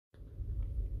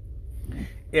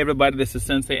Hey everybody, this is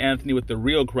Sensei Anthony with the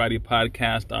Real Karate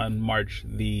Podcast on March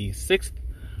the 6th,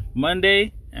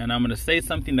 Monday, and I'm going to say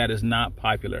something that is not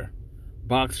popular.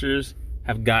 Boxers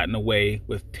have gotten away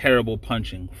with terrible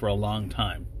punching for a long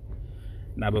time.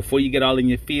 Now, before you get all in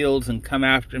your fields and come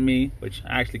after me, which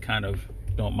I actually kind of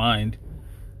don't mind,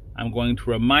 I'm going to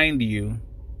remind you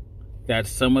that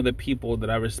some of the people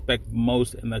that I respect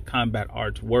most in the combat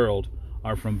arts world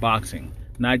are from boxing.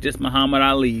 Not just Muhammad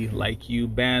Ali, like you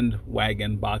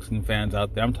bandwagon boxing fans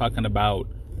out there. I'm talking about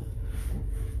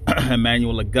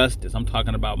Emmanuel Augustus. I'm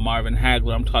talking about Marvin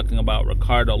Hagler. I'm talking about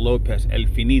Ricardo Lopez, El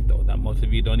Finito, that most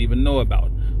of you don't even know about.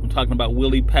 I'm talking about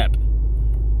Willie Pep,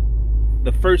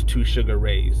 the first two Sugar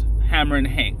Rays, Hammer and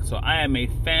Hank. So I am a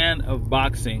fan of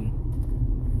boxing,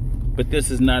 but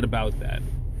this is not about that.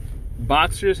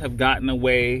 Boxers have gotten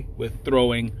away with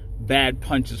throwing bad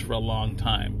punches for a long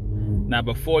time. Now,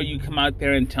 before you come out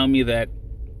there and tell me that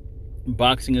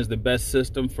boxing is the best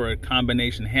system for a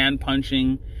combination hand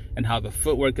punching and how the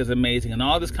footwork is amazing and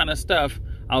all this kind of stuff,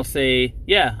 I'll say,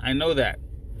 yeah, I know that.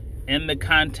 In the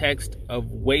context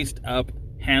of waist up,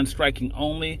 hand striking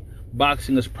only,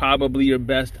 boxing is probably your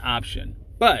best option.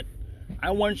 But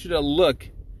I want you to look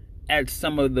at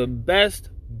some of the best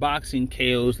boxing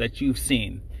KOs that you've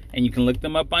seen. And you can look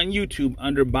them up on YouTube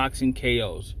under boxing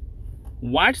KOs.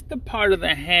 Watch the part of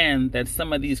the hand that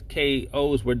some of these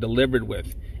KOs were delivered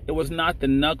with. It was not the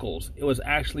knuckles. It was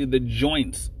actually the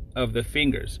joints of the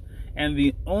fingers. And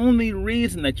the only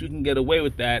reason that you can get away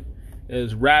with that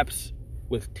is wraps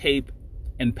with tape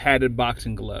and padded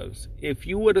boxing gloves. If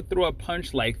you were to throw a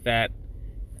punch like that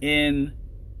in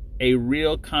a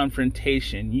real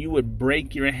confrontation, you would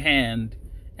break your hand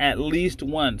at least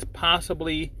once,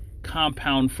 possibly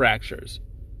compound fractures.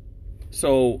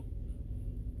 So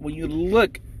when you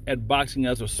look at boxing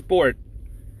as a sport,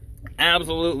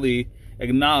 absolutely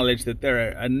acknowledge that there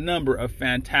are a number of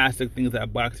fantastic things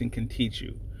that boxing can teach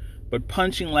you. But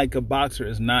punching like a boxer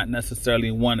is not necessarily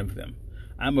one of them.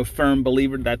 I'm a firm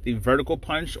believer that the vertical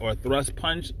punch or thrust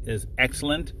punch is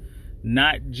excellent.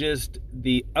 Not just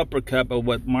the uppercut, but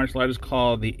what martial artists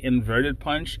call the inverted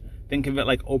punch. Think of it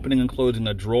like opening and closing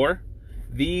a drawer.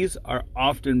 These are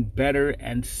often better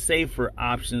and safer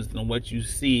options than what you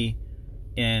see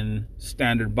in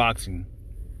standard boxing.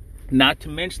 Not to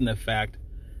mention the fact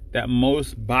that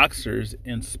most boxers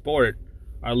in sport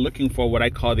are looking for what I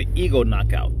call the ego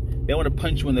knockout. They want to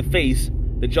punch you in the face,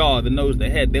 the jaw, the nose, the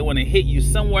head. They want to hit you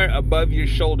somewhere above your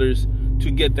shoulders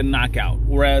to get the knockout.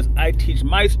 Whereas I teach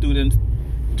my students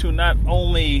to not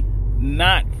only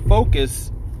not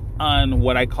focus on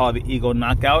what I call the ego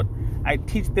knockout, I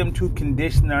teach them to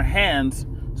condition their hands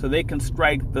so they can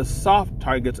strike the soft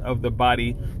targets of the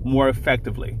body more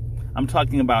effectively. I'm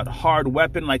talking about hard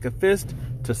weapon like a fist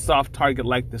to soft target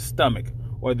like the stomach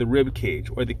or the rib cage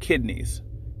or the kidneys,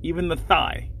 even the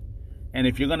thigh. And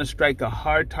if you're going to strike a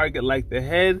hard target like the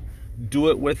head, do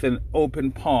it with an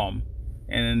open palm.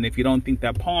 And if you don't think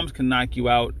that palms can knock you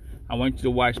out, I want you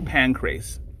to watch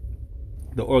Pancrase,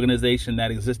 the organization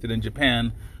that existed in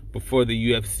Japan before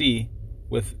the UFC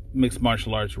with mixed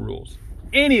martial arts rules.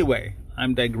 Anyway,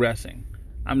 I'm digressing.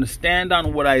 I'm going to stand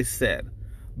on what I said.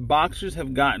 Boxers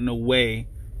have gotten away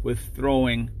with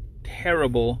throwing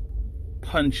terrible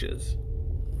punches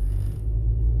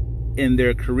in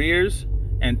their careers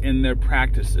and in their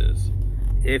practices.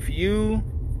 If you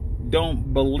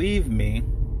don't believe me,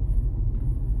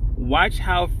 watch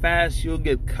how fast you'll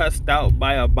get cussed out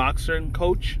by a boxing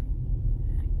coach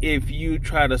if you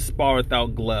try to spar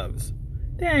without gloves.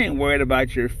 They ain't worried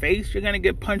about your face. You're going to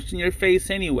get punched in your face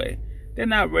anyway. They're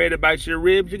not worried about your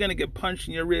ribs. You're going to get punched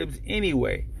in your ribs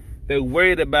anyway. They're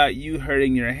worried about you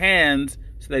hurting your hands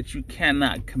so that you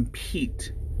cannot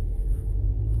compete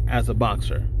as a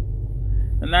boxer.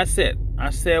 And that's it.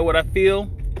 I said what I feel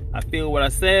what I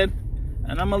said,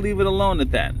 and I'm going to leave it alone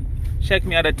at that. Check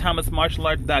me out at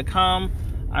thomasmartialarts.com.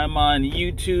 I'm on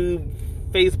YouTube,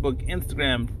 Facebook,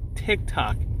 Instagram,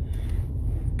 TikTok,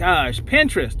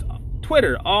 Pinterest,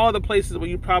 Twitter, all the places where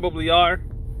you probably are.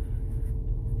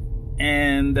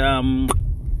 And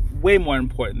way more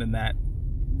important than that,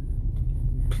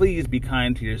 please be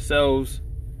kind to yourselves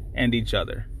and each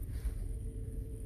other.